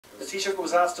The Taoiseach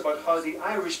was asked about how the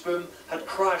Irish boom had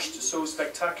crashed so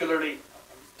spectacularly.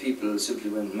 People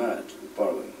simply went mad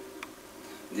borrowing.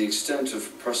 The extent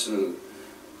of personal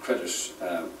credit,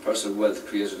 personal wealth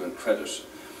created on credit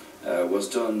was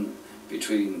done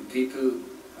between people,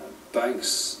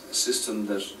 banks, a system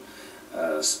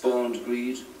that spawned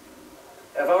greed.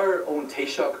 If our own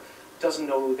Taoiseach doesn't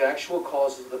know the actual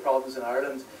causes of the problems in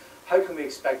Ireland, how can we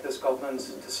expect this government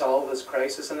to solve this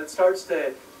crisis? And it starts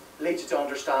to lead you to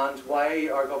understand why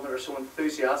our government are so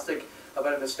enthusiastic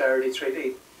about an austerity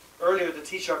treaty. Earlier, the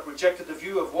Taoiseach rejected the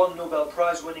view of one Nobel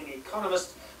Prize-winning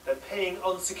economist that paying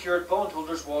unsecured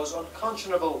bondholders was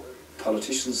unconscionable.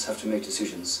 Politicians have to make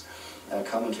decisions.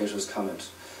 Commentators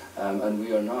comment. And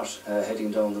we are not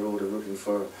heading down the road of looking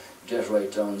for debt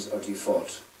write-downs or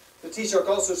default. The Taoiseach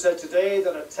also said today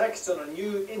that a text on a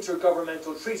new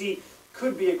intergovernmental treaty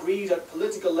could be agreed at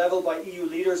political level by EU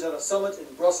leaders at a summit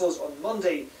in Brussels on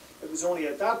Monday. It was only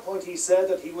at that point, he said,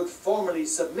 that he would formally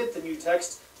submit the new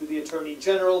text to the Attorney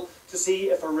General to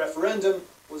see if a referendum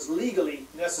was legally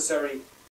necessary.